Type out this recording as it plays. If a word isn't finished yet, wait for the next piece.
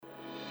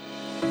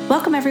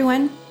Welcome,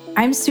 everyone.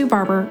 I'm Sue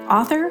Barber,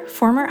 author,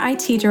 former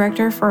IT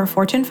director for a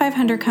Fortune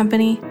 500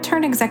 company,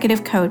 turned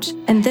executive coach,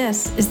 and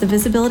this is the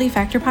Visibility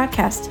Factor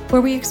podcast,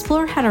 where we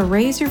explore how to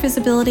raise your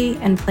visibility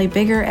and play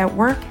bigger at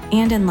work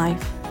and in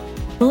life.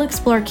 We'll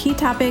explore key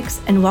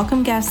topics and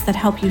welcome guests that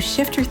help you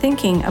shift your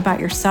thinking about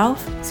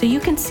yourself so you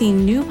can see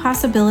new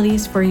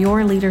possibilities for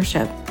your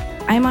leadership.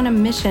 I'm on a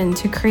mission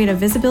to create a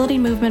visibility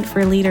movement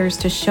for leaders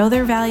to show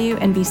their value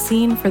and be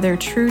seen for their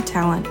true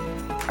talent.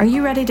 Are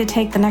you ready to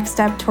take the next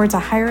step towards a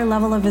higher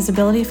level of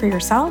visibility for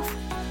yourself?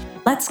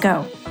 Let's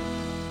go.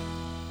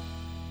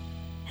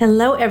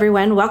 Hello,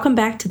 everyone. Welcome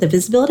back to the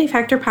Visibility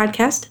Factor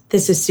podcast.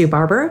 This is Sue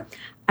Barber.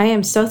 I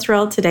am so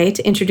thrilled today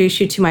to introduce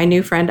you to my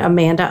new friend,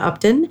 Amanda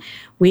Upton.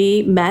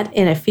 We met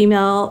in a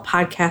female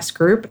podcast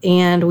group,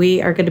 and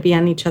we are going to be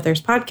on each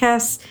other's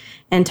podcasts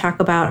and talk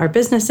about our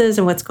businesses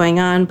and what's going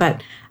on.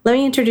 But let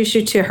me introduce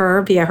you to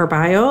her via her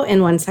bio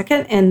in 1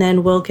 second, and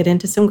then we'll get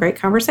into some great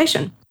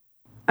conversation.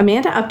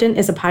 Amanda Upton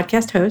is a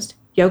podcast host,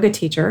 yoga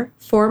teacher,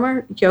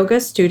 former yoga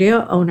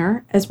studio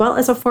owner, as well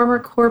as a former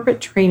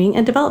corporate training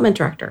and development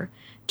director,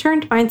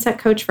 turned mindset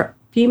coach for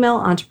female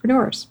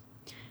entrepreneurs.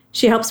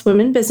 She helps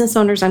women business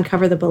owners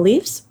uncover the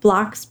beliefs,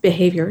 blocks,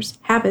 behaviors,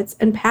 habits,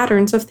 and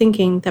patterns of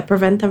thinking that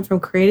prevent them from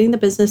creating the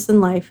business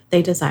and life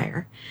they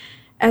desire.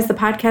 As the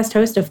podcast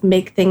host of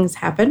Make Things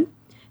Happen,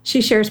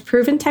 she shares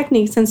proven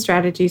techniques and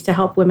strategies to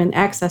help women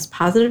access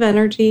positive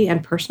energy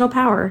and personal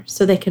power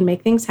so they can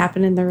make things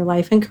happen in their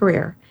life and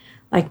career,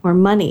 like more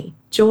money,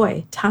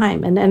 joy,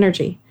 time, and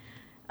energy.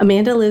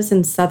 Amanda lives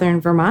in southern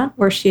Vermont,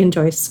 where she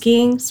enjoys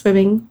skiing,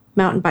 swimming,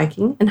 mountain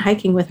biking, and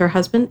hiking with her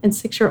husband and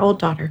 6-year-old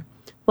daughter.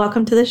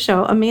 Welcome to the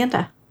show,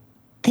 Amanda.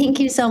 Thank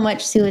you so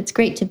much, Sue. It's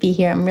great to be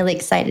here. I'm really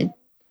excited.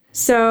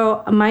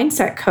 So, a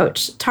mindset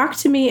coach, talk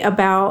to me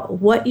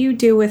about what you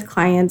do with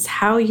clients,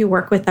 how you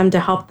work with them to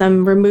help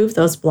them remove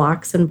those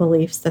blocks and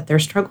beliefs that they're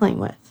struggling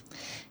with.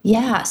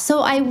 Yeah, so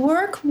I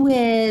work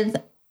with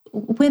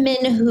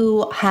women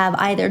who have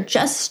either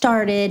just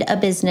started a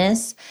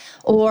business,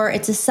 or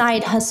it's a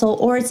side hustle,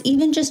 or it's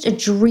even just a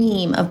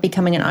dream of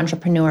becoming an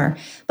entrepreneur.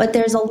 But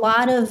there's a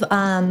lot of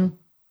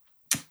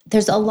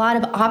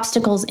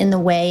obstacles in the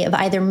way of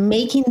either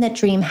making that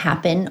dream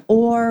happen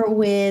or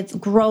with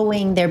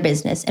growing their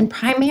business. And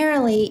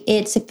primarily,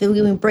 if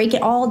we break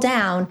it all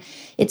down,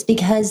 it's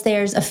because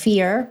there's a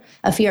fear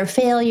of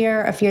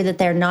failure, a fear that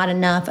they're not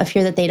enough, a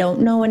fear that they don't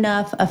know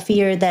enough, a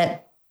fear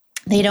that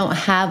they don't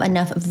have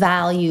enough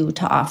value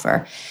to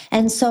offer.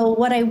 And so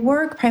what I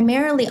work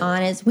primarily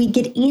on is we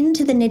get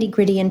into the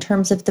nitty-gritty in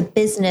terms of the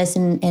business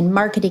and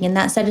marketing and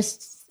that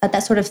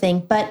sort of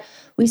thing. But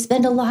we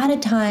spend a lot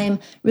of time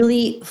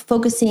really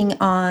focusing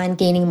on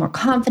gaining more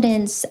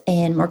confidence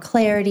and more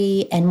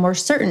clarity and more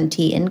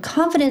certainty, and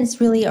confidence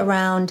really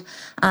around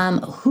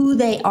who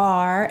they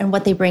are and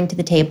what they bring to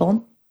the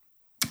table.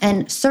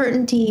 And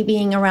certainty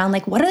being around,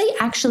 like, what are they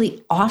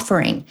actually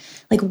offering?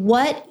 Like,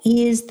 what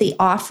is the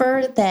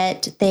offer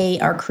that they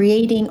are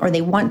creating or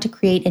they want to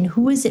create, and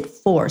who is it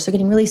for? So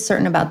getting really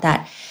certain about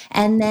that.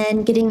 And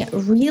then getting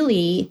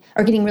really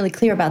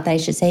clear about that, I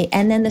should say.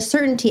 And then the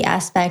certainty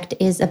aspect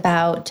is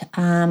about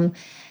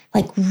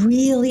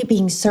really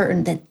being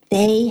certain that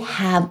they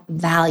have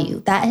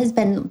value.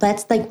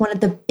 That's like one of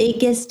the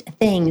biggest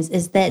things,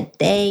 is that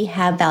they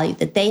have value,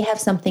 that they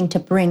have something to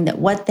bring, that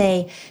what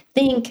they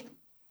think,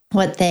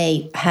 what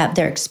they have,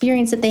 their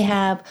experience that they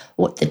have,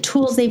 what the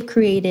tools they've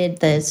created,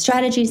 the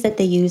strategies that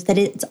they use, that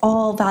it's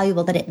all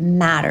valuable, that it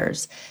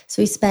matters.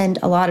 So we spend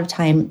a lot of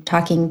time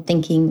talking,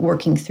 thinking,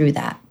 working through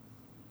that.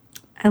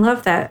 I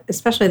love that,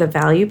 especially the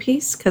value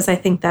piece, because I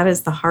think that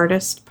is the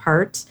hardest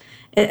part.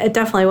 It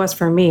definitely was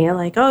for me.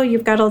 Like, oh,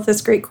 you've got all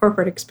this great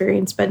corporate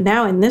experience, but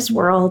now in this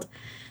world,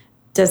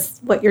 does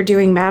what you're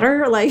doing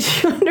matter? Like,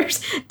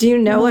 do you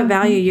know what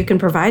value you can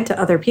provide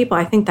to other people?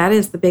 I think that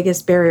is the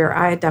biggest barrier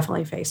I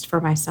definitely faced for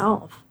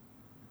myself.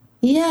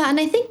 Yeah, and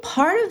I think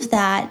part of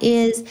that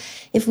is,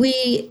 if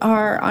we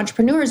are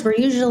entrepreneurs, we're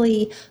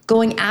usually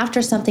going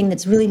after something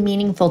that's really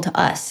meaningful to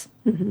us.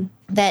 Mm-hmm.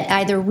 That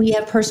either we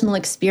have personal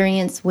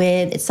experience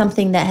with, it's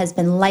something that has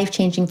been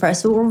life-changing for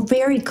us, so we're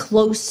very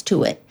close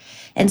to it.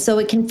 And so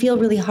it can feel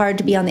really hard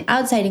to be on the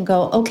outside and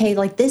go, okay,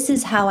 like, this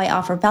is how I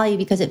offer value,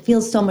 because it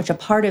feels so much a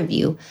part of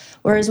you.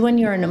 Whereas when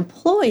you're an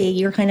employee,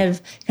 you're kind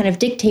of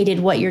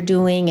dictated what you're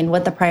doing and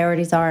what the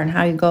priorities are and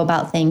how you go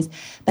about things.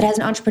 But as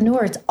an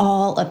entrepreneur, it's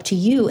all up to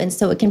you. And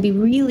so it can be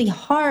really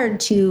hard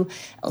to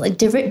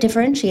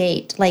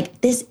differentiate, like,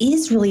 this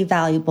is really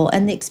valuable.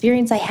 And the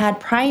experience I had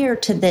prior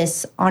to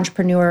this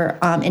entrepreneur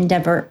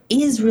endeavor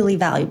is really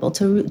valuable.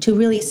 To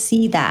really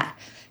see that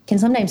can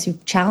sometimes be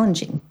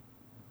challenging.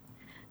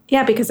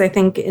 Yeah, because I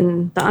think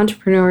in the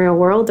entrepreneurial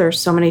world, there's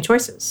so many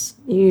choices.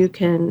 You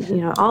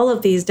can, all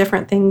of these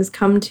different things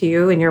come to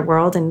you in your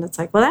world, and it's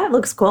like, well, that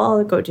looks cool,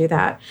 I'll go do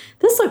that.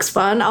 This looks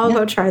fun, I'll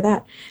go try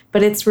that.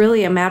 But it's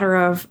really a matter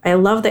of, I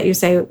love that you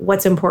say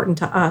what's important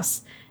to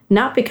us,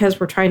 not because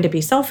we're trying to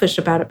be selfish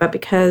about it, but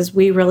because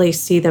we really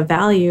see the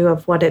value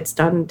of what it's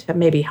done to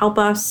maybe help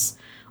us,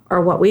 or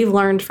what we've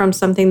learned from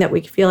something that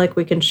we feel like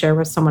we can share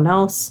with someone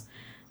else.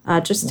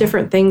 Just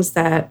different things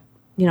that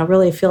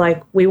really feel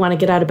like we want to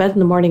get out of bed in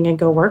the morning and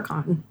go work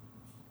on.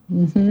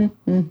 Mm-hmm,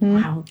 mm-hmm.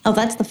 Wow. Oh,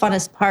 that's the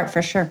funnest part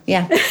for sure.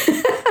 Yeah.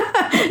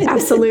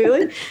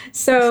 Absolutely.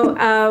 So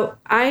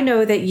I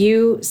know that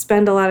you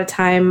spend a lot of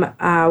time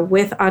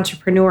with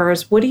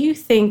entrepreneurs. What do you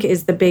think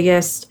is the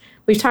biggest,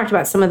 we've talked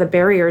about some of the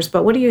barriers,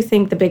 but what do you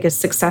think the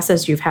biggest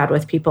successes you've had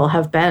with people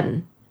have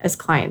been as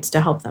clients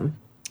to help them?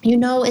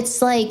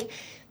 It's like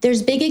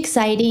there's big,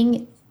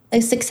 exciting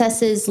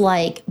successes,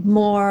 like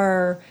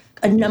more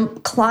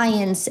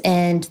clients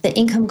and the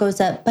income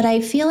goes up. But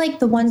I feel like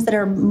the ones that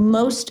are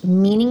most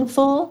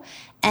meaningful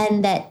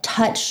and that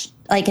touch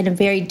like at a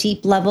very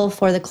deep level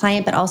for the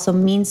client, but also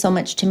mean so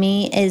much to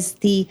me is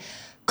the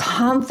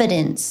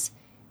confidence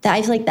that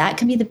I feel like that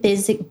can be the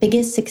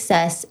biggest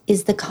success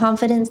is the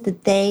confidence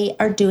that they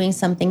are doing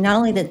something, not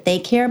only that they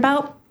care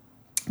about,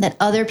 that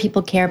other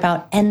people care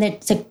about, and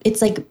that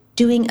it's like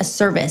doing a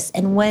service.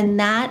 And when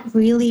that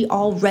really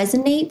all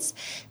resonates,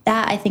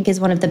 that I think is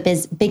one of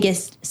the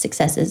biggest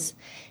successes,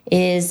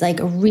 is like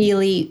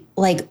really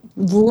like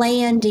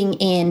landing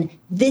in,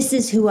 this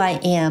is who I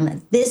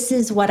am, this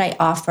is what I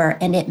offer,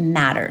 and it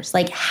matters.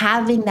 Like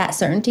having that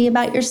certainty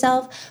about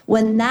yourself,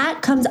 when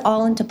that comes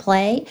all into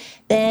play,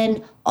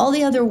 then all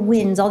the other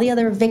wins, all the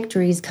other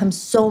victories come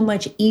so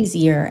much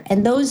easier.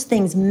 And those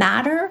things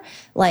matter,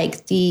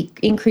 like the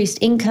increased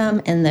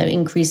income and the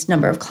increased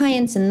number of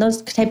clients and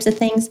those types of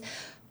things.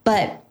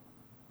 But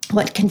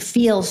what can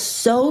feel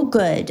so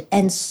good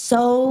and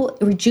so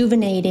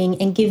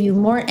rejuvenating and give you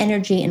more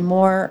energy and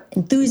more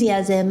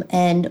enthusiasm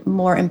and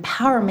more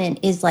empowerment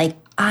is like,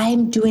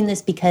 I'm doing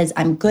this because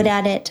I'm good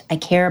at it, I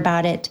care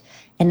about it,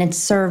 and it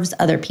serves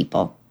other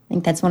people. I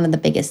think that's one of the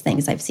biggest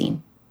things I've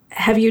seen.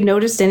 Have you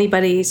noticed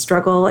anybody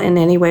struggle in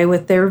any way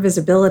with their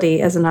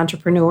visibility as an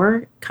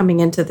entrepreneur coming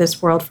into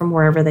this world from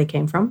wherever they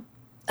came from?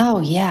 Oh,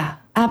 yeah,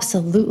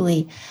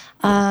 absolutely.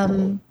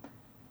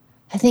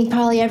 I think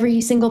probably every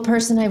single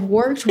person I've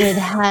worked with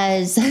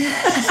has,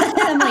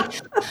 I'm like,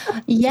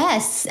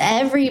 yes,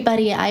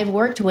 everybody I've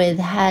worked with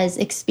has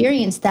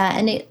experienced that.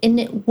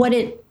 And what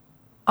it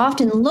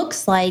often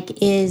looks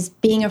like is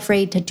being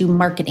afraid to do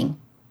marketing.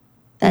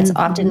 That's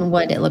often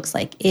what it looks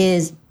like,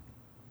 is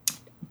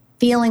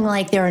feeling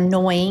like they're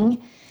annoying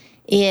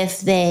if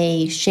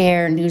they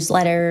share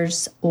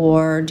newsletters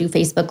or do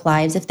Facebook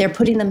Lives. If they're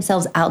putting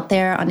themselves out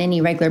there on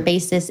any regular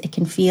basis, it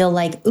can feel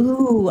like,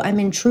 ooh, I'm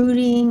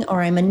intruding,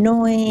 or I'm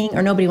annoying,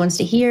 or nobody wants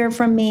to hear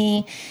from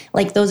me.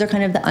 Like those are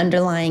kind of the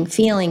underlying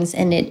feelings.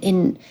 And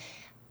in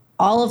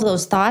all of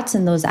those thoughts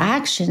and those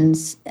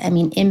actions,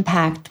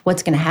 impact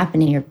what's going to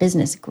happen in your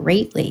business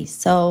greatly.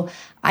 So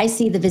I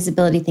see the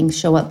visibility things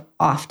show up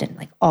often,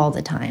 like all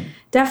the time.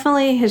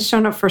 Definitely has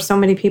shown up for so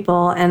many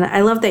people. And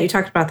I love that you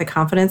talked about the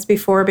confidence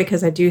before,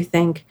 because I do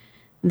think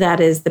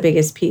that is the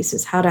biggest piece,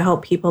 is how to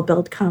help people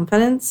build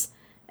confidence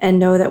and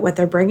know that what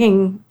they're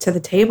bringing to the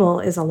table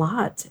is a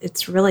lot.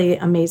 It's really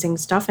amazing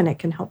stuff, and it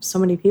can help so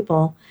many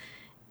people.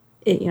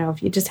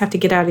 If you just have to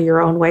get out of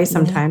your own way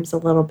sometimes a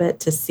little bit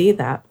to see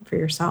that for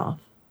yourself.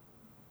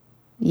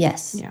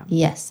 Yes. Yeah.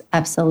 Yes,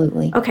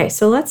 absolutely. Okay,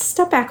 so let's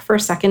step back for a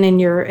second in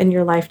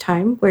your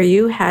lifetime where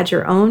you had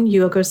your own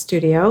yoga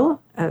studio,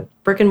 a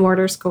brick and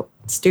mortar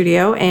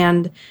studio,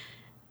 and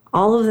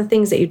all of the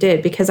things that you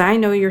did, because I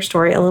know your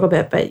story a little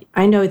bit, but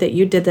I know that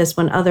you did this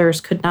when others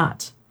could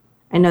not.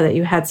 I know that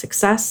you had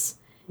success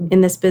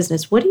in this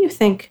business. What do you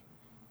think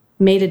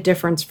made a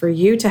difference for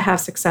you to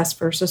have success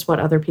versus what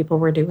other people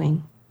were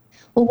doing?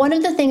 Well, one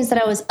of the things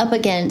that I was up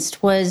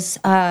against was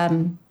I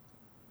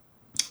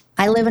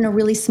live in a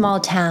really small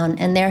town,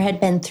 and there had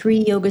been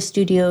 3 yoga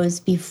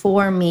studios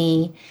before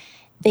me.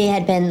 They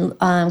had been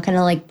kind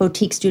of like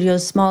boutique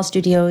studios, small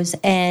studios,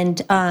 and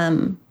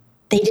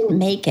they didn't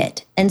make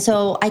it. And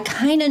so I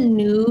kind of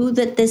knew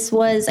that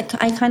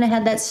I kind of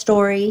had that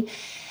story,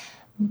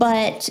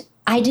 but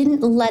I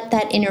didn't let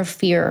that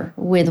interfere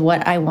with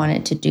what I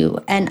wanted to do.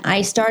 And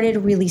I started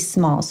really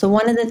small. So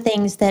one of the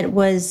things that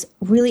was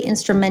really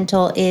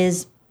instrumental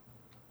is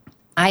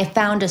I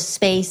found a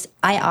space.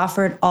 I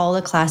offered all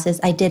the classes.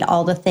 I did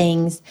all the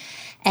things.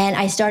 And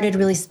I started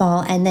really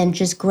small and then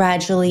just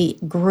gradually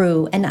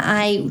grew. And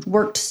I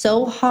worked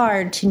so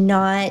hard to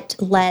not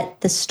let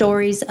the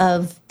stories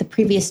of the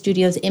previous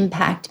studios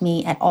impact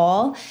me at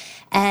all,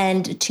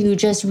 and to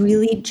just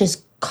really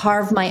just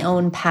carve my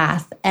own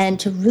path and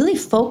to really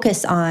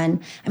focus on,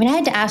 I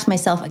had to ask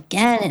myself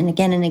again and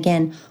again and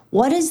again,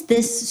 what does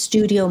this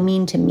studio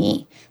mean to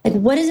me? Like,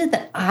 what is it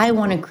that I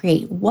want to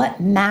create? What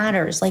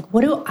matters? Like,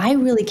 what do I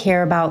really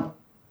care about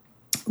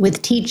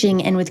with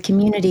teaching and with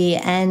community?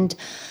 And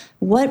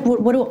what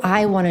do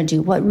I want to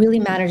do? What really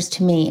matters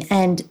to me?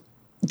 And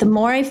the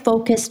more I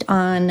focused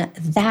on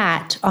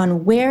that,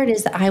 on where it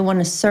is that I want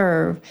to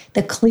serve,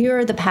 the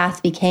clearer the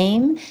path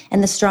became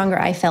and the stronger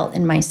I felt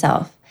in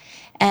myself.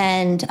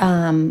 And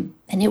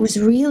it was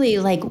really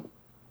like,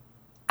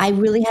 I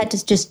really had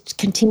to just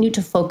continue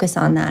to focus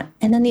on that.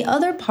 And then the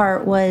other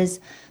part was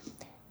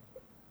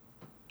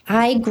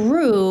I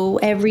grew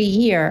every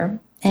year,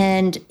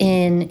 and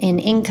in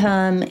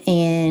income,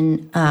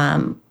 in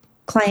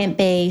client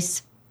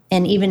base,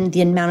 and even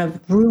the amount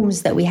of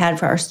rooms that we had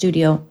for our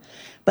studio.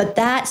 But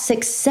that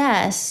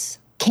success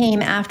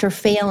came after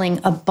failing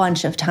a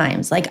bunch of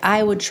times. Like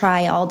I would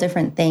try all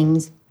different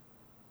things.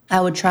 I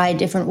would try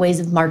different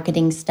ways of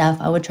marketing stuff.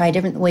 I would try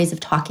different ways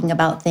of talking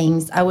about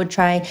things. I would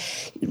try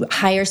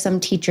hire some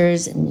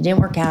teachers and it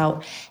didn't work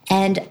out.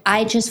 And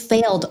I just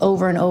failed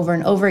over and over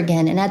and over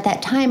again. And at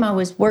that time I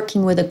was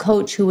working with a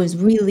coach who was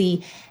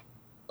really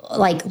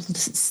like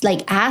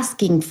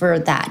asking for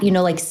that,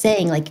 like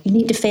saying like, you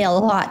need to fail a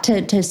lot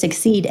to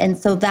succeed. And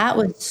so that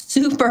was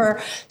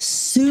super,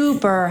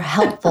 super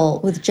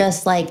helpful with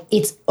just like,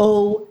 it's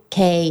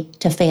okay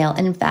to fail.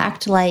 And in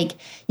fact, like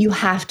you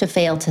have to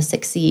fail to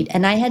succeed.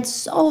 And I had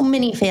so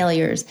many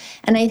failures.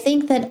 And I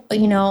think that,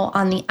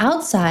 on the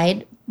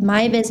outside,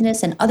 my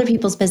business and other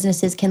people's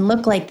businesses can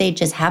look like they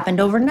just happened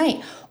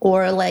overnight,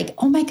 or like,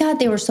 oh my God,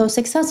 they were so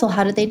successful.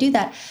 How did they do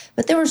that?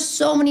 But there were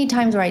so many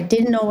times where I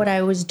didn't know what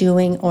I was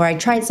doing, or I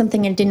tried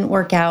something and didn't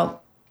work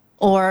out,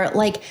 or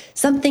like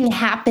something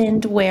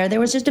happened where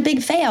there was just a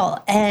big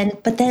fail.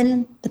 But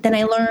then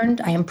I learned,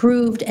 I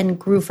improved and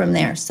grew from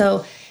there.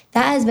 So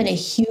that has been a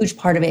huge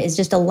part of it, is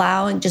just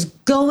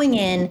going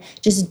in,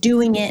 just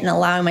doing it and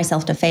allowing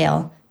myself to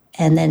fail,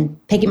 and then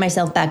picking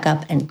myself back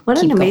up and what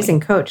keep an amazing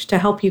going. coach to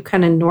help you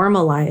kind of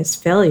normalize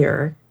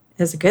failure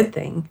is a good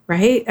thing,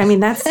 right? I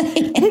mean, I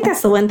think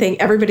that's the one thing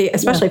everybody,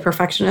 especially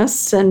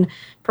perfectionists and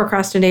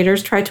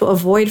procrastinators, try to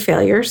avoid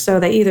failure.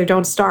 So they either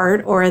don't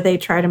start or they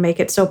try to make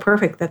it so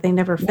perfect that they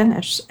never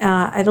finish.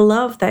 I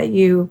love that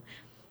you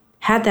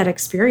had that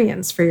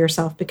experience for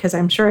yourself, because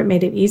I'm sure it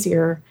made it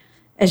easier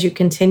as you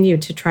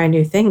continued to try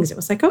new things. It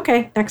was like,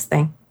 okay, next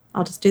thing.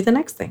 I'll just do the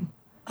next thing.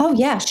 Oh,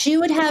 yeah. She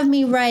would have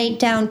me write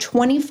down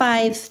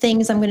 25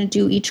 things I'm going to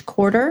do each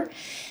quarter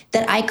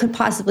that I could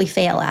possibly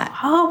fail at.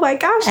 Oh, my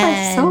gosh.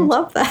 I so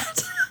love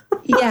that.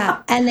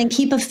 Yeah. And then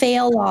keep a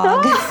fail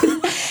log.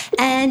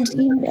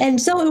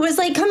 and so it was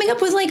like coming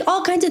up with like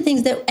all kinds of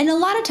things and a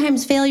lot of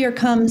times failure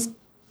comes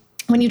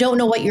when you don't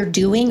know what you're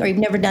doing, or you've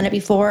never done it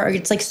before, or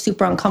it's like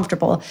super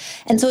uncomfortable.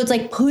 And so it's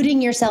like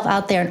putting yourself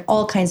out there in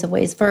all kinds of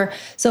ways. For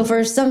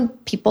some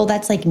people,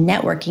 that's like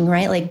networking,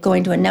 right? Like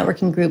going to a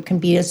networking group can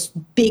be a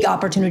big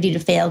opportunity to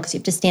fail because you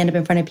have to stand up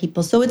in front of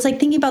people. So it's like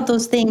thinking about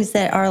those things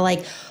that are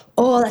like,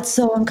 oh, that's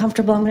so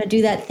uncomfortable. I'm going to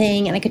do that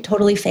thing and I could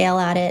totally fail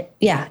at it.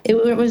 Yeah,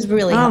 it was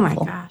really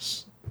helpful. Oh my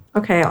gosh.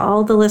 Okay,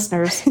 all the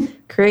listeners,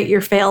 create your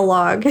fail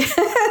log.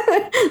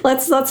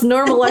 Let's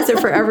normalize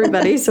it for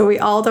everybody so we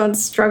all don't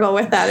struggle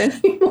with that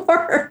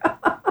anymore.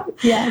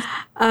 Yes.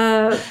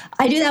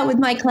 I do that with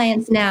my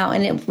clients now,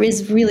 and it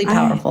is really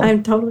powerful.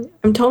 I'm totally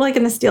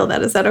going to steal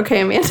that. Is that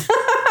okay, Amanda?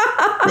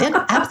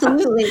 Yeah,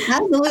 absolutely.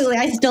 Absolutely.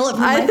 I stole it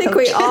from my I think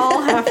coach. we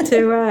all have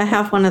to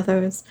have one of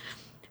those.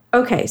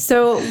 Okay,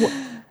 so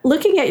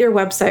looking at your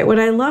website, what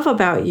I love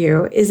about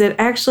you is it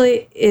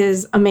actually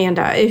is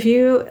Amanda. If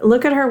you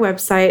look at her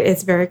website,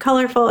 it's very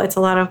colorful. It's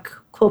a lot of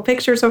cool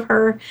pictures of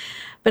her.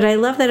 But I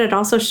love that it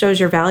also shows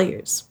your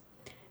values.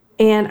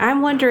 And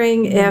I'm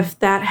wondering if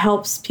that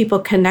helps people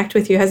connect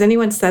with you. Has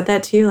anyone said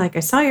that to you? Like, I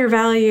saw your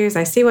values.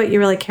 I see what you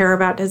really care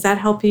about. Does that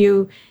help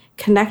you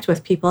connect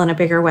with people in a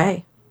bigger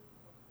way?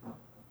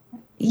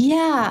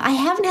 Yeah, I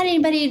haven't had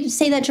anybody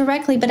say that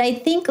directly, but I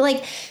think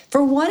like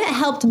for one, it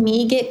helped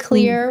me get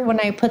clear when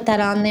I put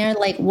that on there,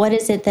 like what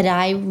is it that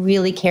I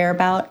really care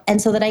about?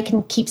 And so that I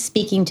can keep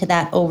speaking to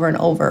that over and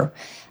over.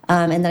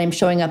 And that I'm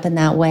showing up in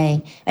that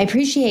way. I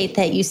appreciate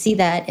that you see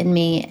that in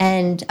me.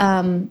 And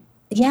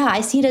yeah,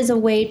 I see it as a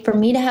way for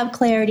me to have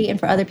clarity and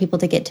for other people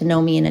to get to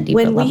know me in a deeper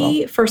level. When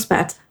we first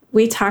met,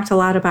 we talked a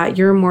lot about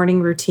your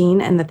morning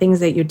routine and the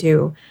things that you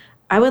do.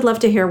 I would love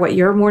to hear what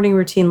your morning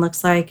routine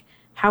looks like,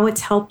 how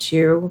it's helped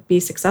you be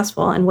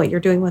successful, and what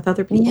you're doing with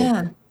other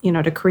people,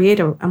 to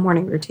create a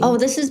morning routine. Oh,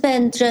 this has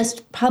been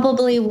just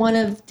probably one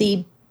of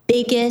the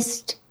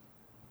biggest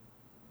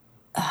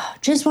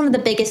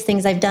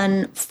things I've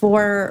done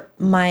for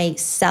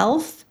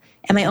myself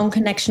and my own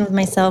connection with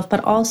myself,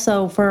 but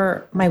also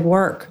for my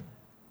work.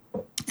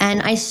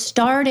 And I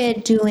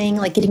started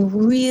getting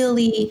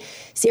really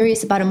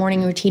serious about a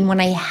morning routine when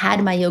I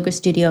had my yoga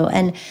studio.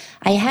 And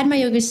I had my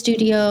yoga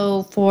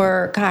studio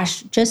for,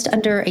 just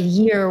under a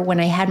year when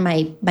I had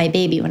my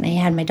baby, when I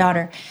had my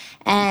daughter.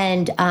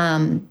 And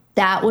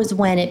that was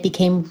when it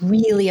became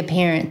really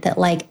apparent that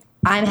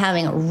I'm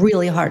having a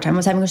really hard time. I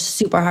was having a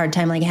super hard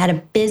time. I had a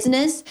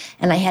business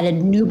and I had a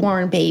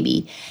newborn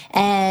baby.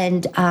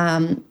 And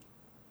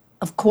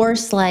of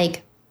course,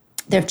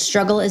 the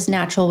struggle is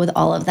natural with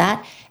all of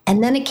that.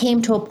 And then it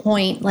came to a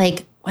point,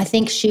 I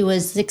think she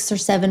was 6 or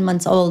 7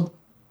 months old,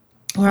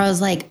 where I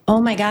was like, oh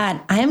my God,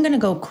 I am going to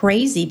go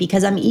crazy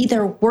because I'm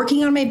either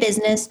working on my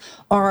business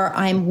or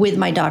I'm with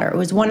my daughter. It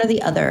was one or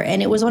the other.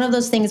 And it was one of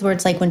those things where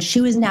it's like when she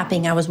was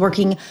napping, I was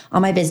working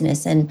on my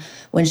business. And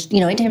when,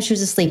 anytime she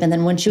was asleep, and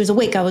then when she was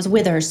awake, I was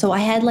with her. So I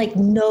had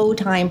no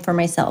time for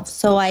myself.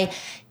 So I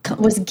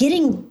was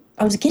getting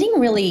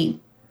really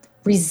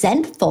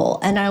resentful,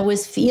 and I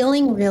was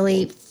feeling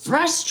really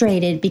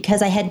frustrated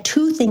because I had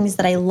two things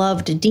that I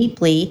loved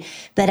deeply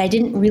that I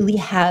didn't really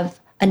have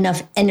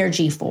enough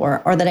energy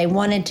for, or that I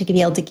wanted to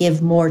be able to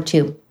give more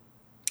to.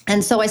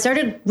 And so I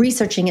started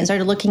researching it,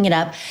 started looking it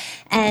up.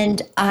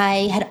 And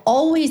I had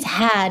always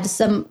had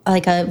some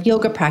like a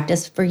yoga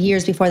practice for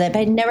years before that, but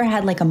I never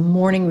had like a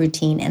morning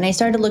routine. And I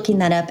started looking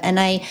that up and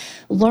I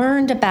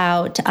learned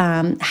about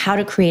how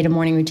to create a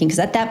morning routine. Because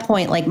at that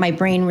point, like my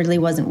brain really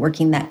wasn't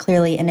working that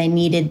clearly and I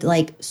needed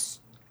like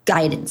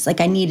guidance,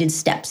 like I needed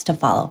steps to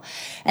follow.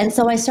 And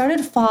so I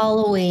started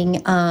following,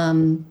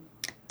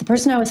 the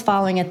person I was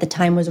following at the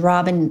time was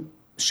Robin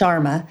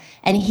Sharma,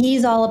 and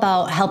he's all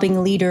about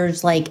helping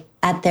leaders like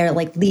at their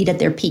like lead at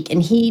their peak.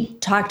 And he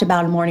talked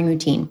about a morning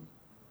routine,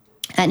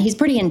 and he's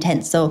pretty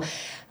intense. So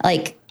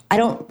like I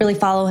don't really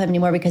follow him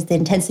anymore because the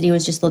intensity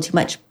was just a little too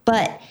much.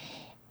 But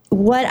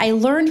what I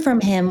learned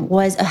from him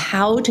was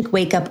how to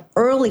wake up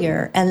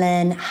earlier and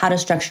then how to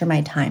structure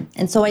my time.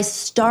 And so I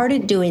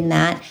started doing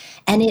that,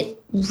 and it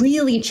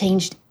really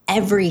changed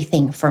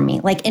everything for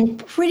me, like,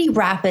 and pretty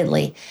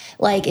rapidly,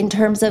 like in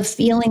terms of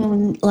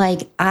feeling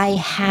like I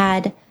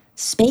had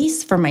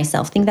space for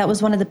myself. I think that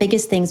was one of the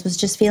biggest things, was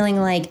just feeling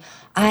like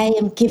I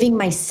am giving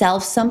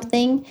myself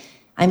something.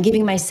 I'm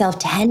giving myself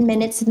 10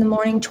 minutes in the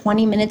morning,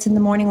 20 minutes in the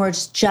morning where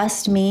it's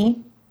just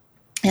me.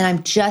 And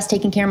I'm just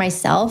taking care of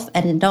myself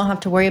and don't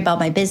have to worry about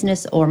my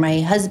business or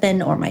my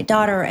husband or my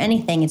daughter or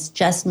anything. It's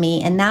just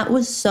me. And that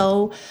was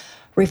so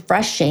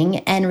refreshing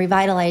and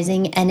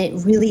revitalizing. And it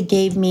really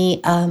gave me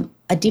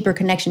a deeper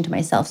connection to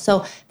myself.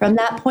 So from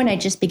that point, I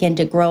just began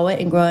to grow it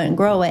and grow it and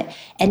grow it.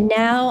 And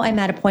now I'm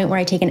at a point where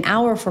I take an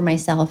hour for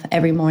myself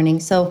every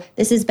morning. So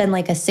this has been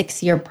like a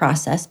 6-year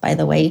process, by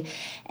the way.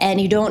 And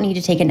you don't need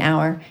to take an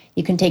hour.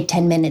 You can take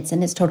 10 minutes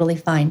and it's totally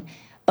fine.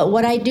 But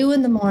what I do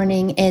in the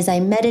morning is I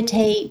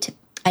meditate,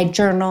 I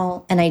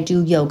journal, and I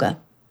do yoga.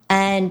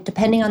 And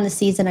depending on the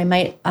season, I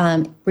might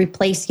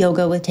replace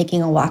yoga with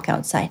taking a walk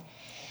outside.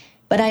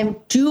 But I'm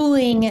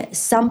doing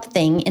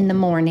something in the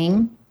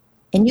morning,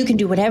 and you can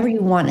do whatever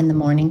you want in the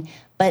morning.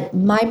 But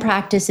my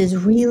practice is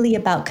really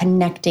about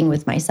connecting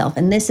with myself.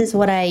 And this is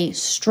what I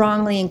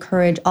strongly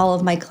encourage all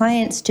of my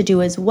clients to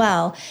do as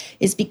well,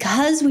 is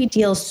because we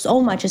deal so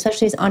much,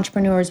 especially as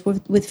entrepreneurs,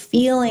 with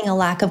feeling a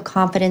lack of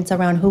confidence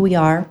around who we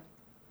are,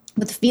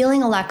 with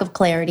feeling a lack of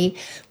clarity,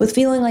 with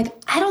feeling like,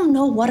 I don't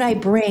know what I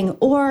bring,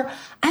 or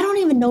I don't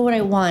even know what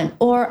I want,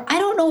 or I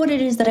don't know what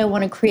it is that I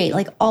want to create.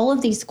 Like all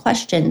of these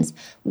questions,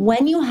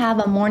 when you have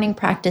a morning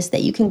practice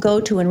that you can go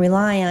to and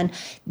rely on,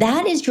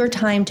 that is your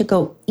time to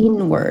go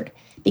inward.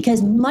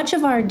 Because much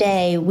of our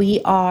day,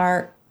 we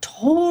are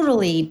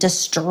totally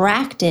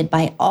distracted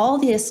by all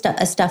the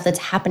stuff that's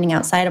happening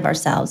outside of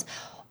ourselves.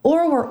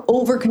 Or we're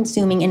over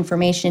consuming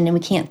information and we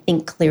can't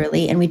think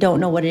clearly and we don't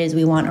know what it is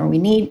we want or we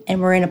need.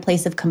 And we're in a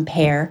place of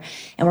compare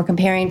and we're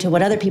comparing to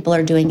what other people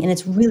are doing. And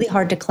it's really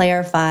hard to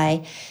clarify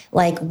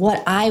like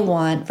what I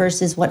want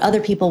versus what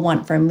other people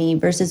want from me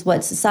versus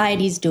what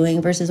society's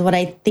doing versus what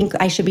I think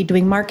I should be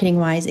doing marketing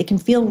wise. It can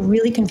feel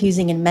really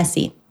confusing and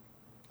messy.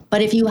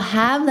 But if you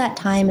have that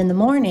time in the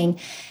morning,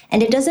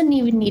 and it doesn't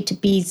even need to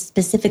be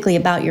specifically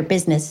about your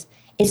business,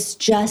 it's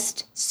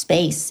just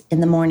space in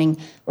the morning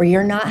where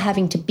you're not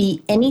having to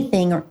be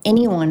anything or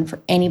anyone for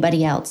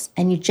anybody else.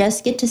 And you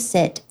just get to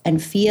sit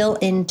and feel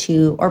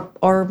into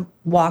or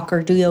walk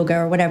or do yoga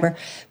or whatever.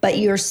 But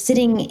you're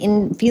sitting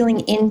in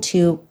feeling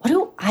into, what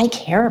do I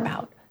care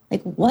about?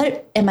 Like,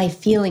 what am I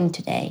feeling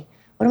today?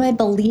 What am I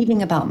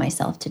believing about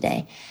myself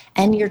today?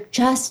 And you're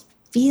just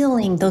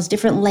feeling those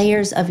different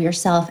layers of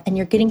yourself and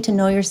you're getting to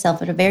know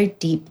yourself at a very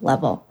deep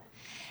level.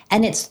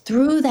 And it's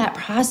through that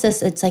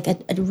process, it's like a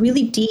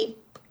really deep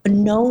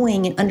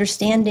knowing and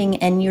understanding,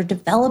 and you're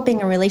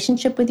developing a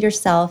relationship with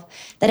yourself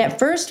that at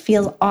first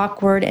feels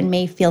awkward and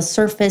may feel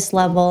surface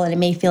level, and it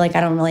may feel like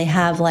I don't really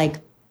have like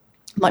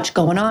much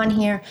going on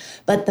here.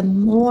 But the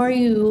more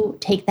you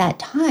take that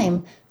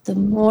time, the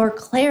more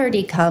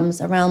clarity comes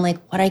around like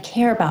what I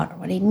care about or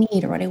what I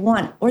need or what I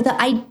want, or the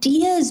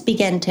ideas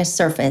begin to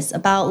surface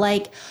about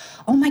like,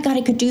 oh my God,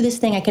 I could do this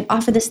thing. I could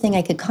offer this thing.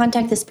 I could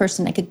contact this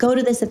person. I could go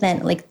to this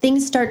event. Like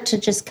things start to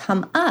just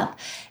come up.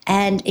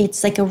 And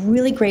it's like a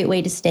really great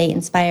way to stay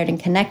inspired and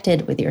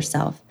connected with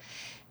yourself.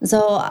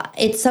 So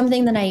it's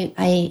something that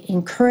I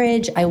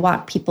encourage. I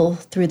walk people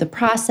through the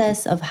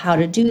process of how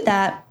to do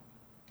that.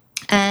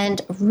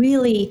 And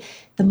really,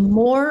 the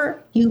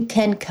more you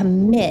can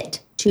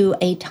commit to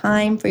a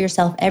time for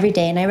yourself every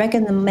day, and I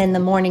recommend the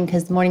morning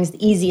because the morning is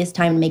the easiest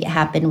time to make it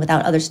happen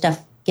without other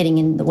stuff getting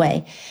in the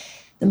way.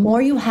 The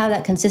more you have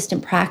that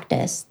consistent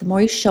practice, the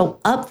more you show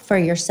up for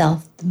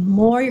yourself, the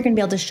more you're going to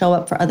be able to show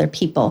up for other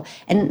people.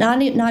 And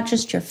not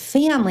just your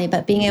family,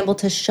 but being able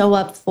to show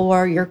up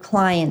for your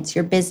clients,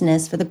 your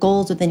business, for the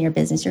goals within your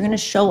business. You're going to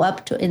show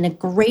up in a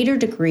greater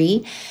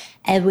degree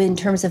and in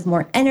terms of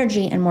more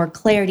energy and more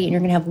clarity, and you're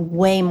going to have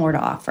way more to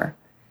offer.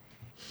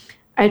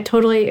 I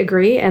totally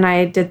agree. And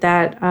I did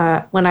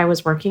that when I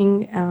was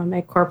working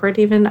at corporate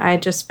even. I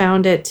just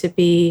found it to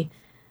be,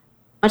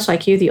 much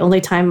like you, the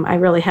only time I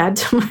really had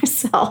to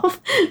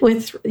myself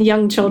with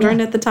young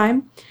children at the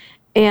time.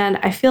 And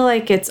I feel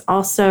like it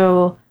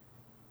opened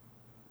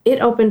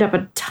up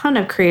a ton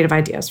of creative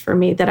ideas for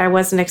me that I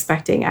wasn't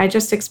expecting. I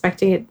just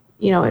expecting it,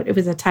 it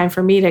was a time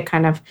for me to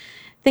kind of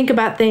think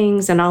about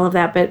things and all of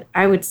that, but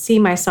I would see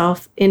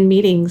myself in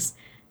meetings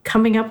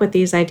coming up with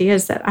these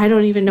ideas that I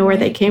don't even know where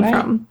they came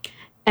from.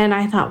 And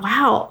I thought,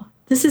 wow,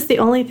 this is the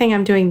only thing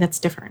I'm doing that's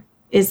different,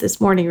 is this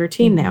morning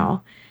routine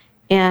now.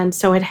 And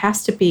so it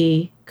has to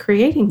be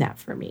creating that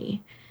for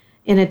me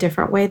in a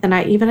different way than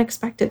I even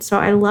expected. So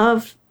I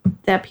love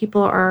that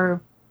people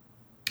are,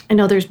 I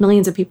know there's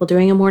millions of people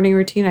doing a morning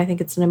routine. I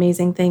think it's an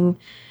amazing thing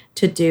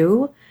to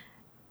do.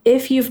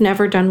 If you've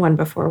never done one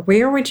before,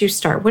 where would you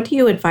start? What do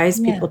you advise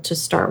people to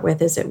start with?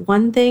 Is it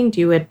one thing?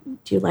 Do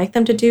you like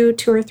them to do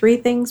 2 or 3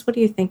 things? What do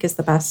you think is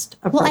the best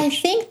approach? Well, I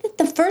think that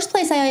the first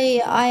place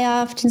I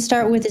often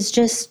start with is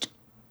just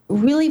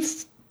really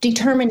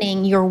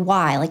determining your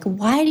why. Like,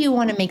 why do you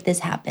want to make this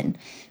happen?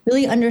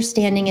 Really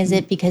understanding, is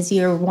it because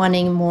you're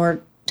wanting more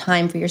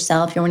time for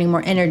yourself? You're wanting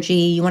more energy?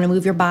 You want to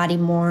move your body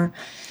more?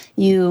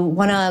 You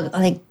want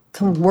to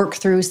can work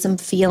through some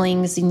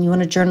feelings and you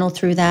want to journal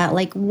through that,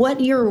 like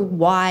what your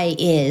why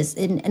is.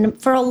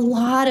 And for a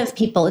lot of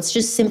people, it's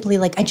just simply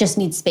like, I just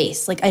need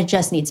space. Like, I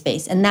just need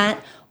space. And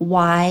that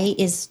why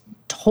is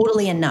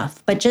totally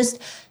enough. But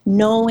just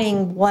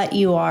knowing what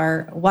you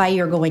are, why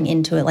you're going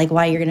into it, like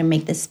why you're going to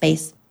make this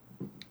space.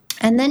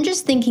 And then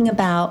just thinking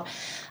about,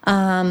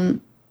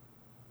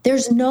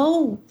 there's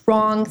no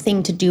wrong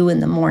thing to do in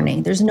the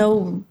morning. There's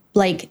no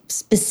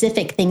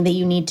specific thing that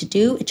you need to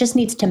do. It just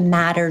needs to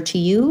matter to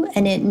you,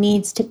 and it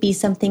needs to be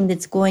something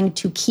that's going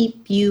to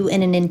keep you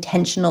in an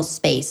intentional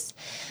space,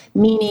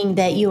 meaning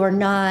that you are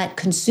not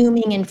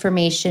consuming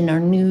information or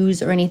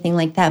news or anything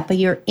like that, but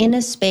you're in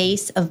a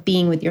space of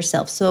being with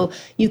yourself. So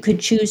you could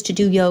choose to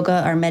do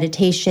yoga or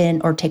meditation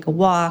or take a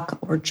walk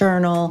or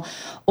journal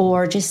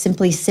or just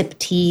simply sip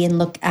tea and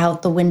look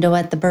out the window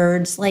at the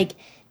birds.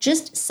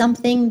 Just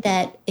something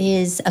that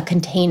is a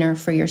container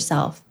for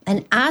yourself,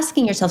 and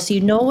asking yourself, so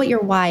you know what your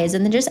why is,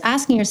 and then just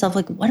asking yourself,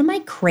 what am I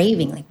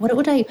craving? What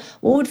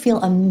would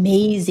feel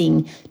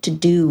amazing to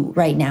do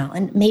right now?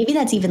 And maybe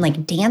that's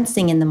even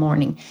dancing in the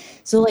morning.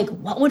 So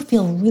what would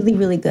feel really,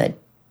 really good?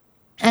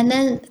 And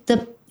then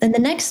the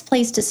next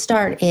place to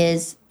start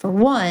is, for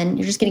one,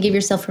 you're just going to give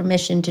yourself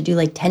permission to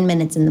do 10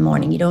 minutes in the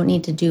morning. You don't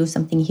need to do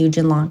something huge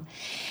and long.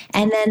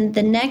 And then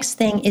the next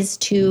thing is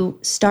to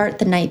start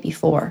the night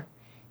before.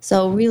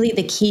 So really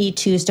the key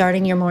to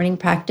starting your morning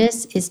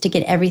practice is to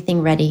get everything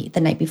ready the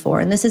night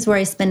before. And this is where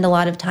I spend a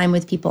lot of time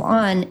with people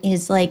on,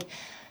 is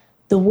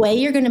the way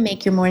you're going to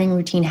make your morning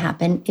routine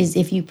happen is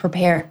if you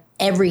prepare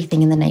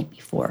everything in the night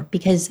before.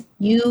 Because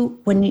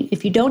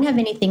if you don't have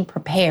anything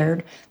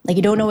prepared, you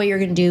don't know what you're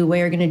going to do, where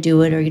you're going to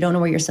do it, or you don't know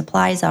where your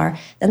supplies are,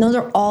 then those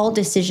are all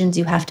decisions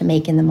you have to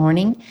make in the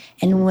morning.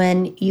 And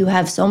when you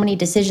have so many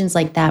decisions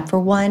like that, for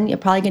one, you're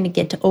probably going to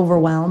get to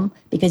overwhelm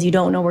because you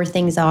don't know where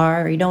things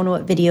are, or you don't know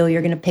what video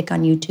you're going to pick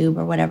on YouTube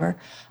or whatever.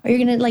 Or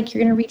you're going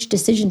to reach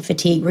decision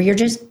fatigue where you're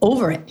just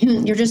over it.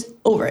 You're just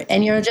over it.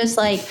 And you're just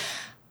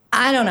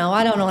I don't know.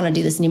 I don't want to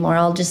do this anymore.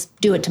 I'll just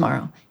do it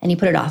tomorrow. And you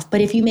put it off.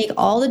 But if you make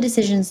all the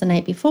decisions the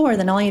night before,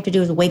 then all you have to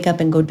do is wake up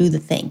and go do the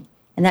thing.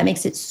 And that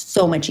makes it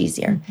so much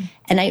easier.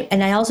 Mm-hmm.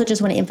 And I also just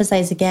want to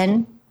emphasize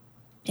again,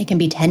 it can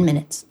be 10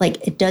 minutes.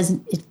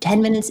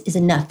 10 minutes is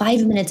enough.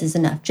 5 minutes is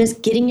enough.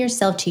 Just getting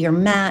yourself to your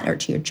mat or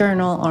to your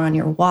journal or on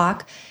your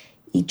walk,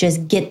 you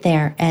just get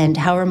there. And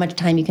however much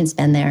time you can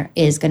spend there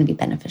is going to be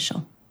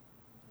beneficial.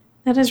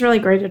 That is really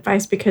great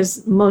advice,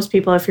 because most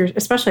people,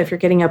 especially if you're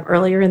getting up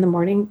earlier in the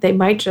morning, they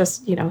might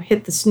just,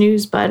 hit the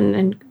snooze button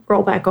and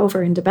roll back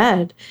over into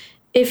bed.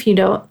 If you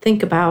don't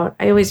think about,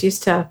 I always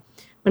used to,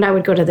 when I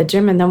would go to the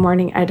gym in the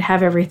morning, I'd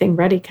have everything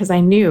ready, because I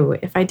knew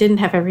if I didn't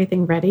have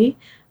everything ready,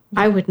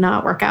 I would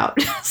not work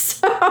out.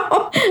 So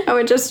I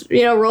would just,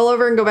 roll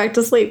over and go back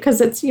to sleep, because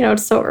it's,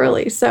 it's so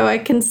early. So I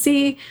can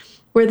see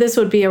where this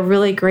would be a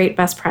really great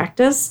best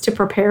practice to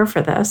prepare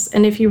for this.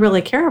 And if you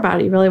really care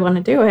about it, you really want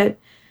to do it,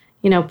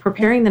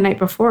 preparing the night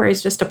before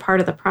is just a part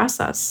of the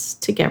process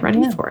to get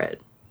ready for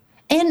it.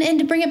 And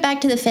to bring it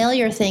back to the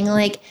failure thing,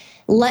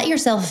 let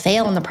yourself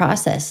fail in the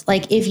process.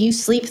 If you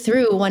sleep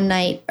through one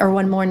night or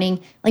one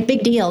morning,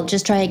 big deal,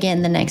 just try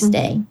again the next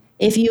day.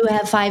 If you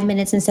have 5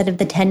 minutes instead of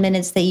the 10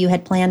 minutes that you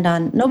had planned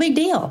on, no big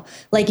deal.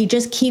 You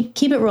just keep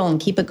it rolling,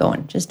 keep it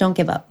going. Just don't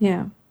give up.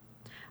 Yeah.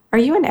 Are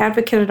you an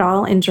advocate at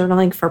all in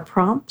journaling for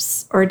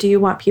prompts, or do you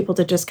want people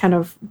to just kind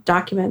of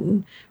document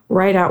and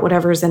write out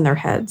whatever's in their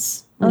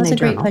heads? Oh, that's a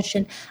great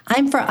question.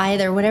 I'm for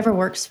either, whatever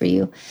works for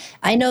you.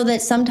 I know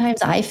that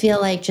sometimes I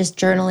feel like just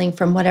journaling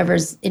from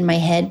whatever's in my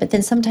head, but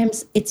then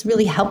sometimes it's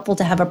really helpful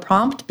to have a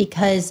prompt,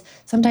 because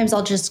sometimes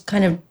I'll just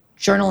kind of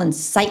journal in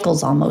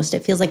cycles almost.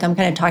 It feels like I'm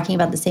kind of talking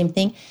about the same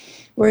thing.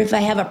 Where if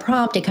I have a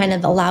prompt, it kind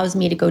of allows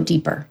me to go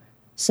deeper.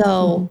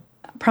 So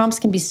prompts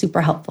can be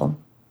super helpful.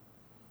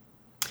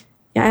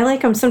 Yeah, I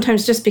like them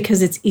sometimes just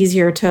because it's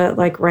easier to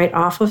write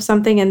off of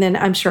something, and then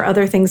I'm sure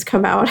other things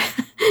come out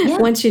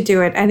once you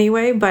do it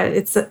anyway. But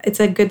it's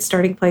a good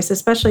starting place,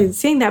 especially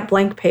seeing that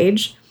blank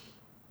page.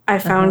 I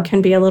found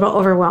can be a little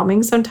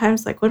overwhelming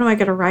sometimes. What am I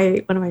going to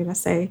write? What am I going to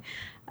say?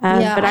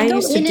 But I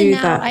used to do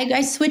that.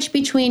 I switch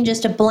between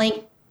just a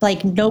blank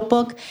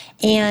notebook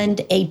and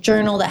a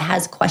journal that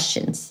has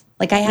questions.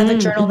 I have a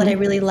journal that I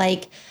really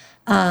like.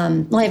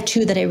 Well, I have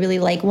two that I really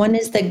like. One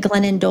is the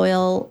Glennon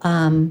Doyle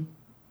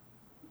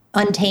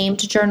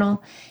Untamed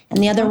journal,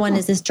 and the other one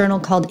is this journal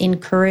called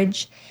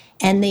Encourage,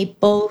 and they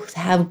both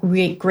have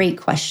great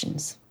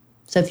questions.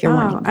 So if you're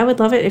wondering, I would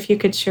love it if you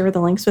could share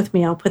the links with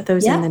me. I'll put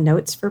those in the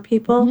notes for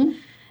people.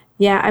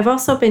 Yeah, I've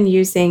also been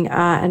using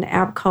an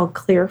app called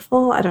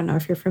Clearful. I don't know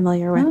if you're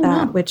familiar with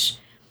that, which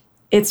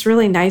it's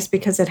really nice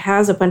because it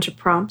has a bunch of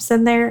prompts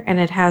in there, and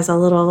it has a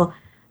little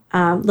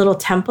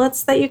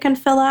templates that you can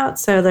fill out.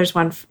 So there's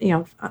one,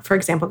 for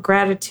example,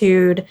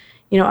 gratitude,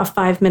 a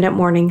 5-minute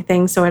morning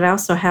thing. So it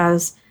also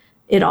has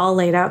it all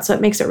laid out. So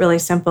it makes it really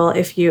simple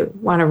if you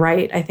want to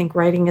write. I think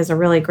writing is a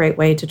really great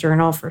way to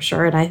journal for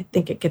sure. And I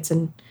think it gets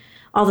in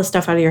all the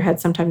stuff out of your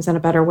head sometimes in a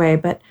better way.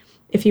 But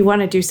if you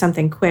want to do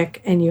something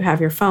quick and you have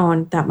your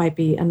phone, that might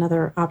be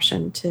another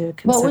option to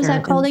consider. What was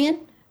that called again?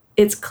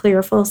 It's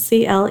Clearful,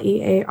 Clearful.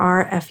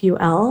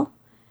 Oh,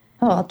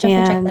 I'll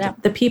definitely check that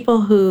out. The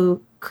people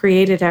who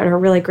created it are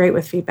really great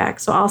with feedback.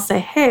 So I'll say,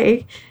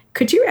 hey,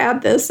 could you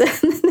add this?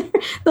 And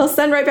they'll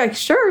send right back,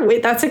 sure,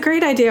 that's a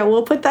great idea.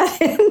 We'll put that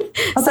in.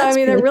 So,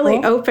 they're really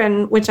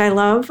open, which I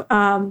love.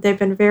 They've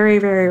been very,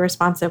 very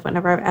responsive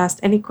whenever I've asked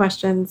any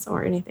questions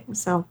or anything.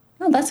 So,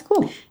 that's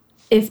cool.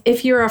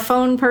 If you're a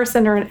phone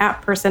person or an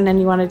app person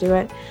and you want to do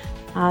it,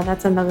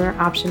 that's another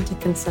option to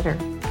consider.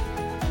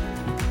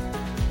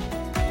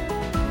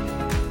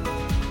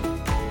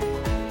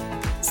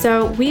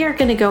 So we are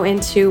going to go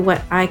into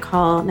what I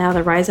call now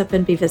the Rise Up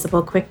and Be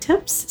Visible quick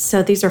tips.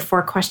 So these are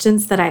 4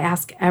 questions that I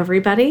ask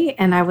everybody,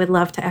 and I would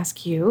love to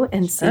ask you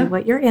and see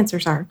what your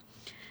answers are.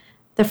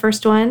 The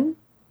first one,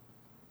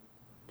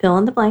 fill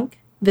in the blank.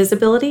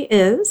 Visibility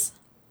is?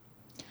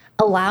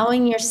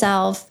 Allowing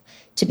yourself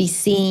to be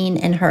seen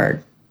and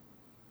heard.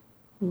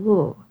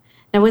 Ooh.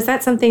 Now, was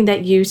that something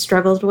that you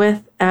struggled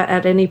with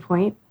at any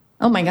point?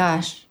 Oh my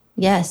gosh.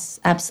 Yes,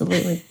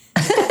 absolutely.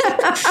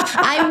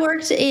 I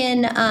worked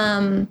in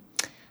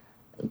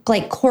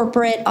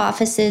corporate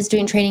offices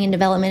doing training and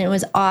development. It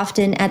was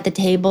often at the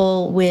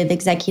table with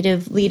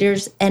executive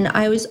leaders. And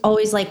I was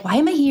always like, why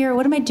am I here?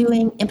 What am I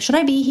doing? Should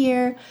I be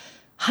here?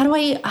 How do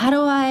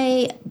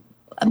I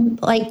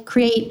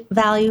create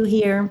value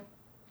here?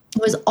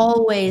 It was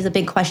always a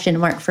big question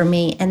mark for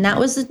me. And that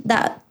was,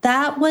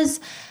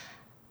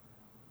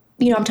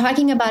 I'm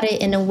talking about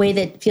it in a way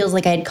that feels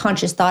like I had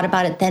conscious thought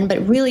about it then,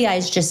 but really I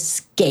was just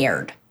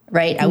scared.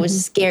 Right. I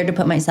was scared to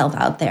put myself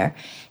out there.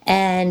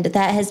 And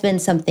that has been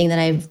something that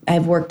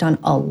I've worked on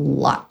a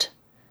lot.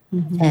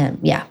 And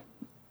yeah.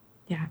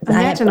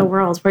 Imagine a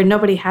world where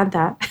nobody had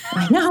that.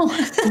 I know.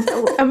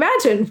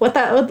 Imagine what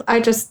that would,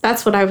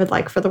 that's what I would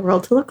like for the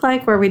world to look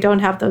like, where we don't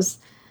have those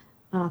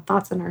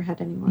thoughts in our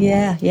head anymore.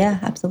 Yeah,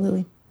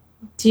 absolutely.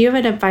 Do you have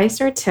an advice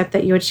or a tip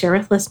that you would share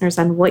with listeners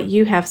on what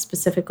you have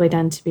specifically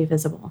done to be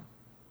visible?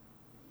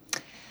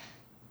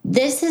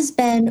 This has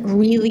been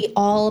really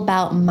all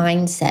about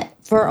mindset.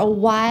 For a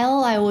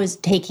while, I was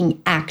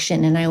taking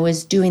action and I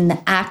was doing the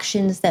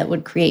actions that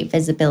would create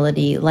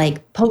visibility,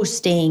 like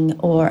posting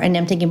and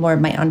I'm thinking more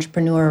of my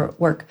entrepreneur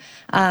work,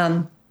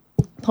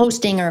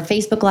 posting or a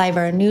Facebook Live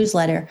or a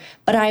newsletter.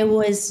 But I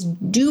was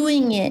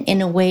doing it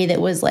in a way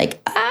that was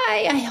like,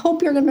 I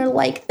hope you're going to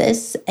like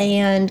this,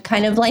 and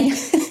kind of like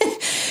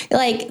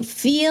like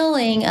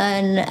feeling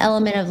an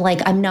element of like,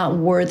 I'm not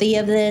worthy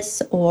of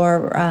this,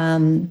 or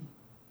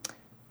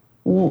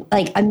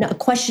like I'm not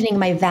questioning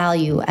my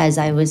value as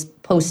I was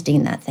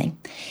posting that thing.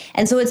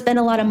 And so it's been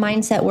a lot of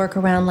mindset work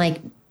around like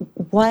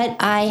what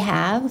I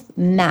have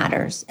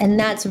matters. And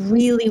that's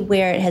really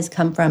where it has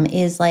come from,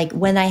 is like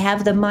when I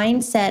have the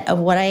mindset of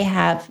what I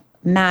have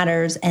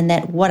matters and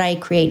that what I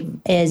create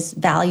is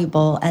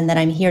valuable and that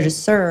I'm here to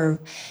serve,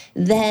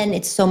 then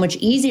it's so much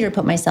easier to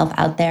put myself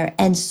out there,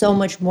 and so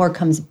much more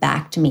comes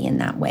back to me in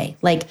that way.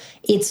 Like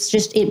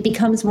it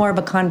becomes more of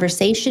a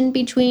conversation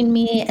between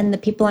me and the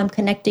people I'm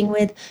connecting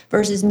with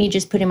versus me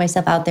just putting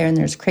myself out there and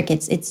there's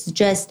crickets. It's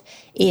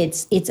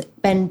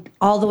been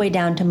all the way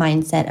down to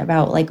mindset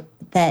about like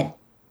that.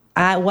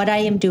 What I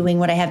am doing,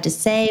 what I have to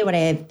say, what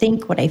I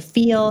think, what I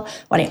feel,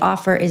 what I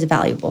offer is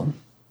valuable.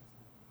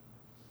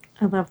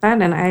 I love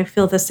that. And I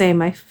feel the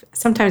same. I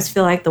sometimes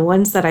feel like the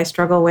ones that I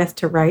struggle with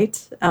to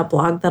write, a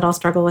blog that I'll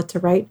struggle with to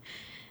write,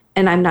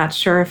 and I'm not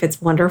sure if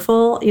it's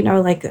wonderful,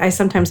 like I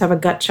sometimes have a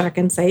gut check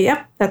and say,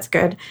 yep, that's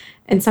good.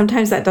 And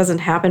sometimes that doesn't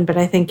happen, but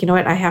I think,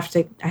 what, I have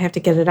to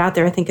get it out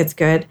there. I think it's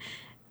good.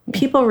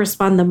 People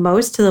respond the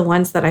most to the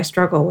ones that I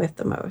struggle with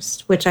the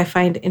most, which I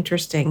find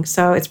interesting.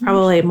 So it's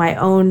probably my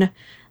own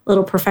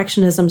little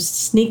perfectionism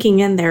sneaking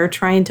in there,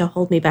 trying to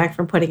hold me back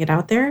from putting it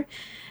out there.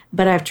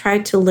 But I've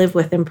tried to live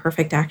with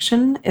imperfect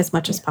action as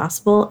much as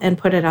possible and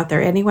put it out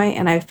there anyway.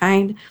 And I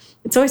find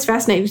it's always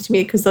fascinating to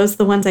me because those are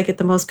the ones I get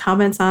the most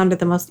comments on or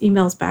the most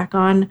emails back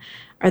on,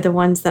 are the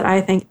ones that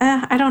I think,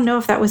 I don't know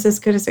if that was as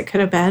good as it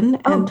could have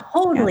been. And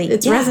totally.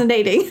 It's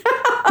resonating.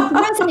 It's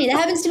resonating.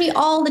 That happens to me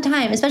all the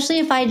time, especially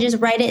if I just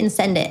write it and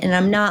send it and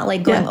I'm not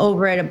like going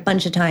over it a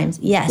bunch of times.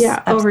 Yes.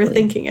 Yeah,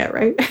 absolutely. Overthinking it,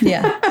 right?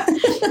 Yeah.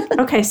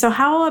 Okay, so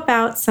how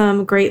about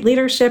some great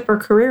leadership or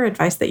career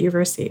advice that you've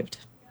received?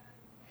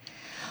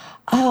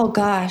 Oh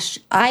gosh,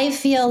 I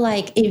feel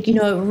like it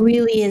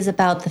really is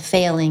about the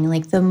failing.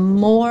 Like the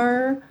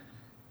more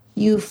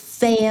you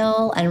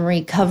fail and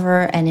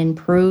recover and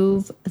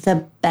improve,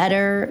 the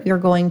better you're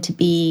going to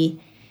be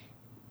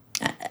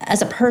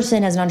as a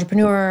person, as an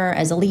entrepreneur,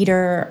 as a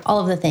leader, all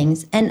of the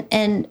things.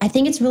 And I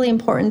think it's really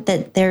important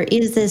that there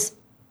is this,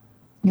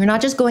 you're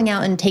not just going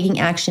out and taking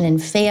action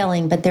and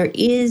failing, but there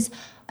is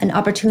an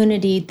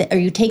opportunity or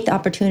you take the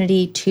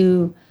opportunity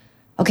to,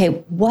 okay,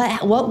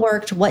 what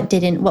worked, what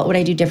didn't, what would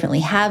I do differently?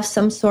 Have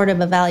some sort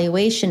of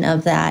evaluation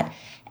of that,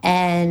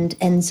 and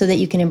so that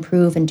you can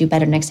improve and do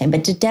better next time.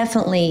 But to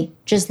definitely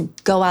just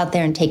go out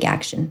there and take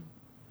action.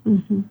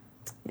 Mm-hmm.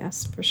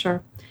 Yes, for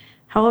sure.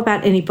 How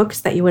about any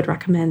books that you would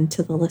recommend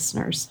to the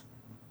listeners?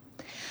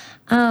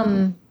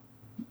 I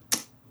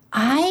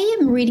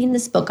am reading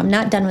this book. I'm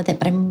not done with it,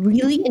 but I'm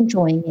really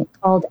enjoying it,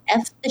 called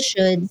F the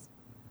Shoulds,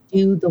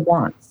 Do the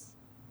Wants.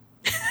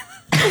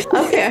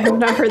 Okay, I have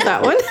not heard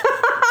that one.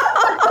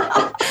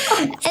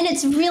 And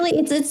it's really,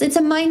 it's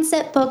a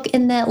mindset book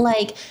in that,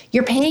 like,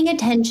 you're paying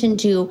attention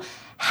to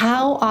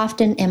how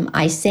often am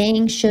I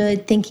saying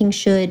should, thinking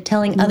should,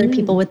 telling other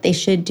people what they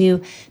should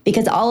do,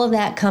 because all of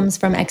that comes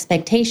from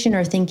expectation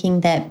or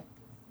thinking that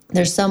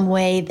there's some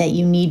way that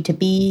you need to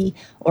be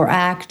or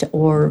act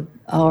or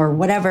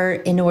whatever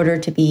in order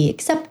to be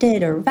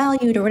accepted or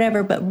valued or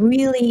whatever. But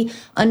really,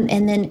 and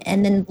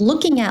then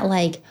looking at,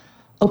 like,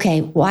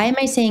 okay, why am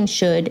I saying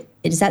should?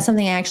 Is that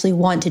something I actually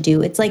want to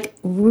do? It's like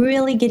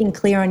really getting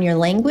clear on your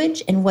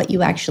language and what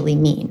you actually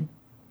mean.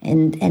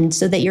 And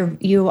so that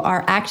you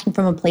are acting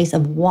from a place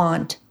of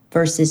want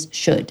versus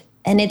should.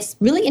 And it's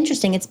really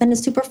interesting. It's been a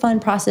super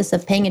fun process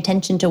of paying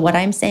attention to what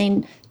I'm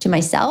saying to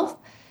myself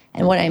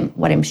and what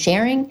I'm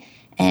sharing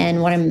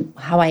and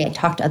how I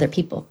talk to other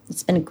people.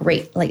 It's been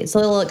great. Like, it's a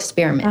little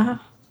experiment.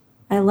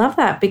 I love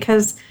that,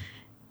 because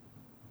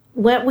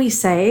what we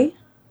say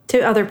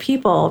to other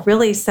people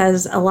really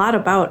says a lot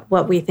about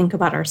what we think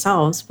about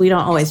ourselves. We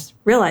don't always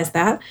realize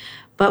that,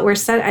 but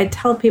I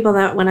tell people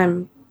that when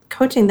I'm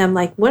coaching them,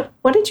 like, what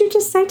did you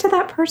just say to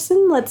that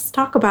person? Let's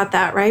talk about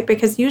that, right?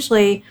 Because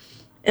usually,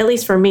 at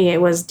least for me, it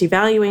was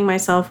devaluing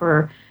myself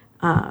or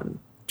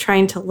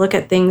trying to look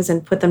at things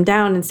and put them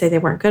down and say they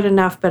weren't good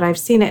enough. But I've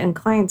seen it in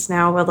clients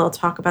now where they'll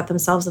talk about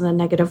themselves in a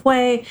negative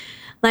way.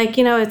 Like,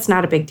 it's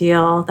not a big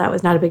deal. That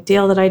was not a big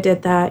deal that I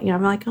did that.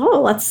 I'm like,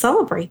 oh, let's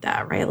celebrate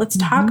that, right? Let's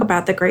talk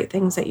about the great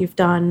things that you've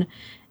done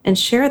and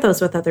share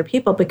those with other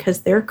people,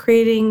 because they're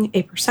creating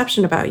a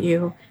perception about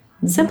you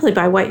simply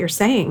by what you're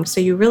saying. So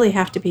you really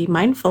have to be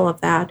mindful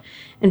of that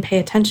and pay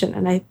attention.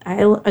 And I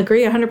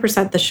agree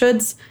 100%. The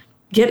shoulds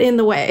get in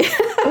the way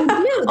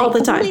all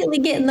the time. Completely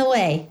get in the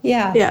way.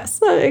 Yeah. Yes,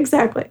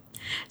 exactly.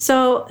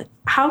 So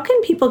how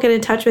can people get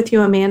in touch with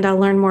you, Amanda,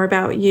 learn more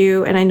about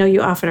you? And I know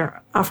you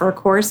offer a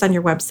course on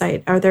your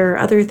website. Are there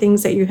other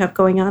things that you have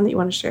going on that you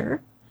want to share?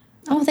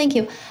 Oh, thank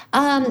you.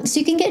 So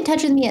you can get in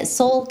touch with me at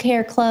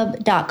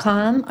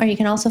soulcareclub.com, or you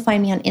can also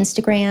find me on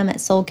Instagram at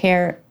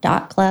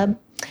soulcare.club.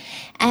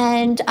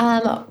 And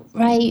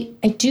I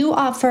do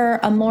offer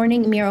a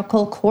morning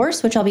miracle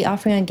course, which I'll be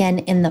offering again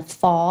in the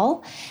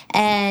fall.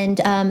 And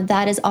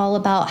that is all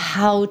about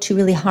how to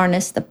really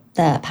harness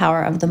the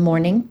power of the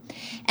morning.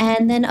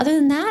 And then other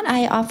than that,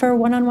 I offer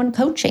one-on-one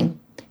coaching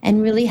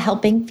and really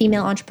helping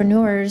female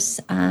entrepreneurs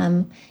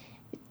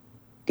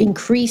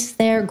increase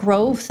their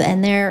growth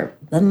and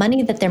the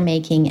money that they're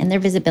making and their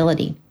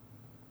visibility.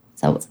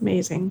 So it's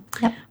amazing.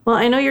 Yep. Well,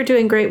 I know you're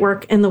doing great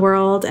work in the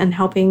world and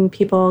helping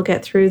people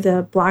get through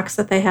the blocks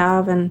that they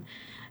have. And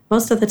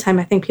most of the time,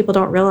 I think people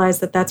don't realize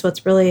that that's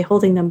what's really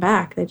holding them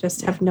back. They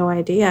just have no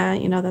idea,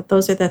 that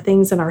those are the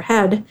things in our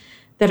head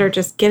that are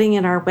just getting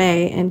in our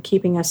way and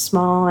keeping us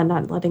small and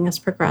not letting us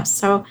progress.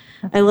 So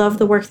I love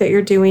the work that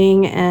you're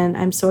doing, and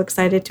I'm so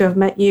excited to have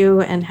met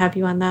you and have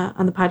you on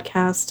the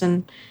podcast,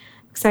 and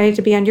excited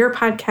to be on your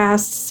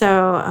podcast.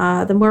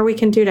 So the more we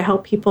can do to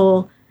help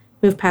people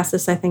move past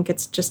this, I think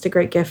it's just a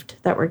great gift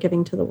that we're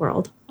giving to the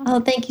world.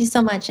 Oh, thank you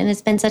so much. And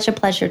it's been such a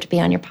pleasure to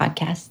be on your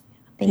podcast.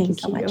 Thank you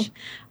so much.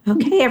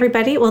 Okay,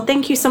 everybody. Well,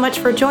 thank you so much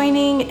for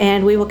joining,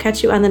 and we will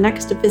catch you on the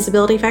next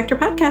Visibility Factor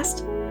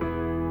podcast.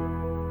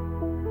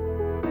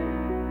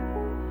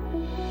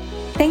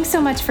 Thanks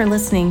so much for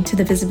listening to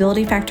the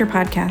Visibility Factor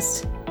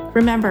podcast.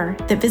 Remember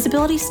that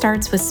visibility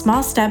starts with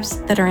small steps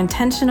that are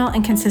intentional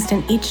and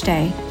consistent each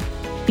day.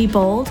 Be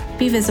bold,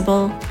 be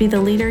visible, be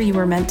the leader you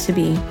were meant to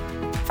be.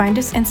 Find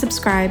us and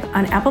subscribe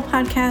on Apple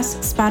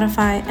Podcasts,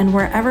 Spotify, and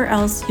wherever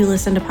else you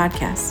listen to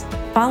podcasts.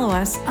 Follow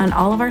us on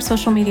all of our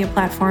social media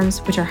platforms,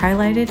 which are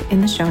highlighted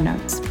in the show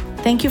notes.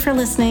 Thank you for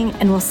listening,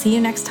 and we'll see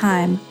you next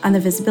time on the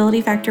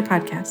Visibility Factor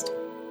podcast.